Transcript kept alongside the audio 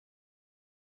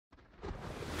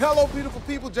Hello, beautiful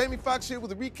people. Jamie Foxx here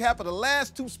with a recap of the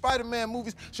last two Spider-Man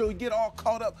movies so we get all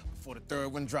caught up before the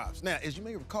third one drops. Now, as you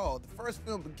may recall, the first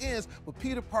film begins with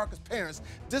Peter Parker's parents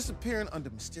disappearing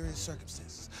under mysterious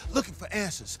circumstances. Looking for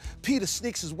answers, Peter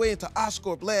sneaks his way into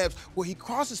Oscorp Labs where he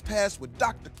crosses paths with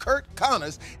Dr. Kurt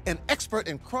Connors, an expert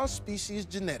in cross-species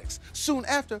genetics. Soon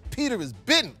after, Peter is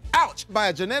bitten, ouch, by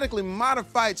a genetically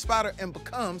modified spider and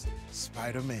becomes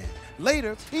Spider-Man.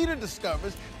 Later, Peter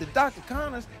discovers that Dr.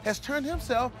 Connors has turned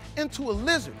himself into a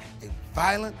lizard, a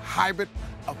violent hybrid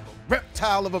of a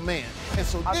reptile of a man. And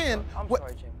so I'm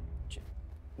sorry, Jim.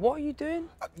 What are you doing?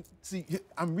 See,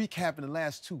 I'm recapping the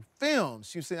last two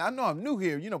films. You see, I know I'm new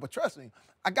here, but trust me,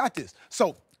 I got this.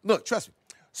 So, look, trust me.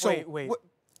 So, Wait.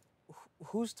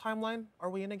 Whose timeline are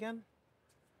we in again?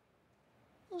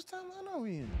 Whose timeline are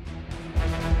we in?